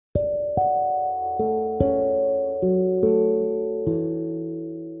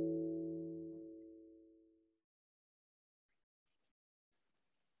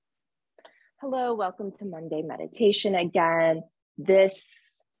Hello, welcome to Monday Meditation again. This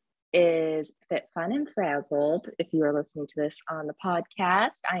is Fit, Fun, and Frazzled. If you are listening to this on the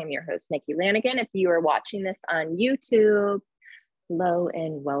podcast, I am your host, Nikki Lanigan. If you are watching this on YouTube, hello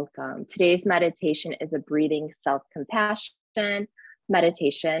and welcome. Today's meditation is a breathing self-compassion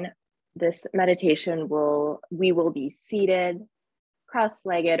meditation. This meditation we will be seated,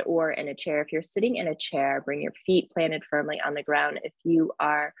 cross-legged, or in a chair. If you're sitting in a chair, bring your feet planted firmly on the ground. If you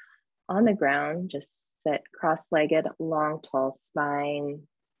are on the ground, just sit cross-legged, long, tall spine.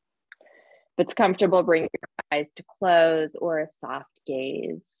 If it's comfortable, bring your eyes to close or a soft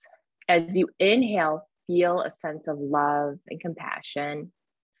gaze. As you inhale, feel a sense of love and compassion,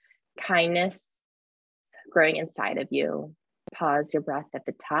 kindness growing inside of you. Pause your breath at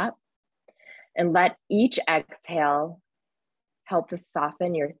the top and let each exhale help to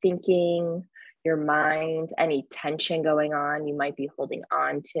soften your thinking, your mind, any tension going on you might be holding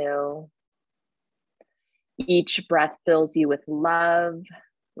on to. Each breath fills you with love,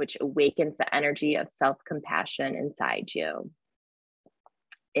 which awakens the energy of self-compassion inside you.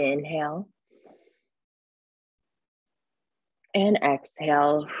 Inhale and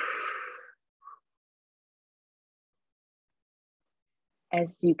exhale.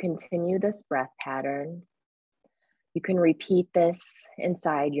 As you continue this breath pattern, you can repeat this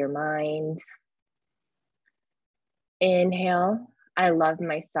inside your mind. Inhale, I love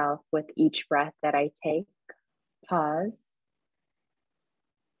myself with each breath that I take. Pause.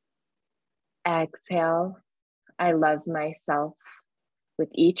 Exhale, I love myself with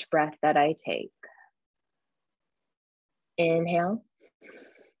each breath that I take. Inhale,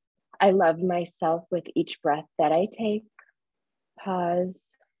 I love myself with each breath that I take. Pause.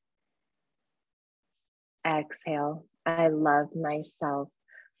 Exhale, I love myself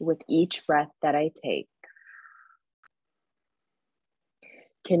with each breath that I take.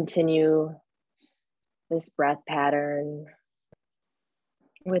 Continue this breath pattern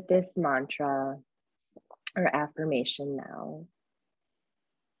with this mantra or affirmation now.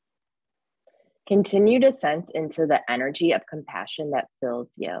 Continue to sense into the energy of compassion that fills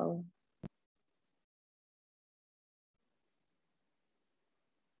you.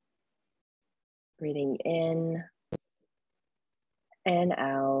 Breathing in and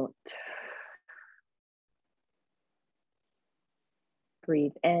out.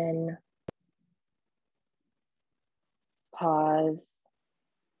 Breathe in. Pause.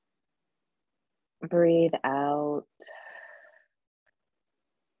 Breathe out.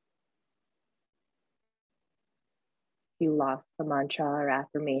 You lost the mantra or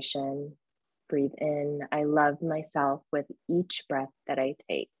affirmation. Breathe in. I love myself with each breath that I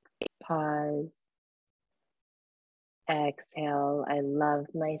take. Pause. Exhale. I love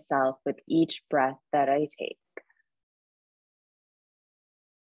myself with each breath that I take.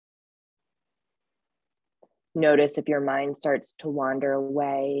 Notice if your mind starts to wander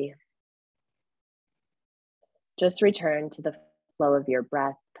away. Just return to the flow of your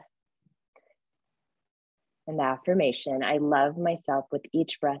breath. And the affirmation, I love myself with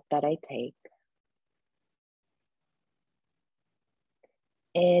each breath that I take.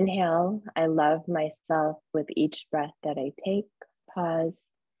 Inhale, I love myself with each breath that I take. Pause.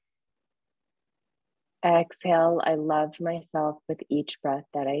 Exhale, I love myself with each breath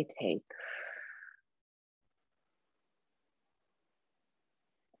that I take.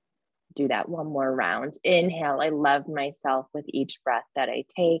 Do that one more round. Inhale, I love myself with each breath that I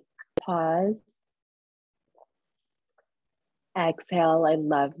take. Pause. Exhale, I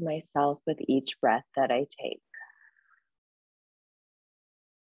love myself with each breath that I take.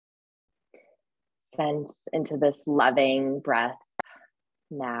 Sense into this loving breath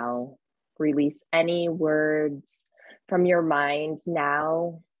now. Release any words from your mind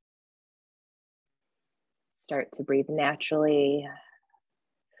now. Start to breathe naturally.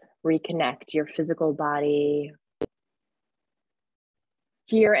 Reconnect your physical body.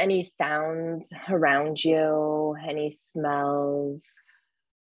 Hear any sounds around you, any smells.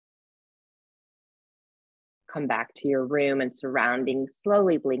 Come back to your room and surroundings.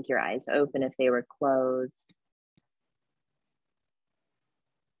 Slowly blink your eyes open if they were closed.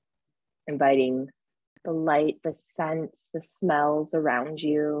 Inviting the light, the scents, the smells around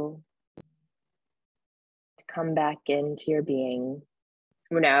you to come back into your being.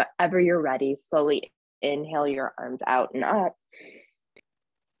 Whenever you're ready, slowly inhale your arms out and up.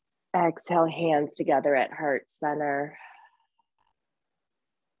 Exhale, hands together at heart center.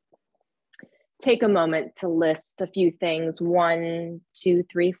 Take a moment to list a few things, 1, 2,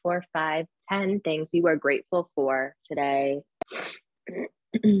 3, 4, 5, 10 things you are grateful for today.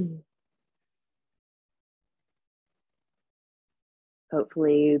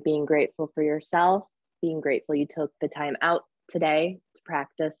 Hopefully, being grateful for yourself, being grateful you took the time out today to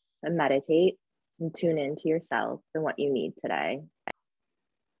practice and meditate and tune into yourself and what you need today.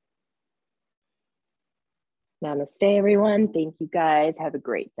 Namaste, everyone. Thank you guys. Have a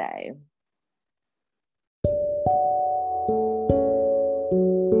great day.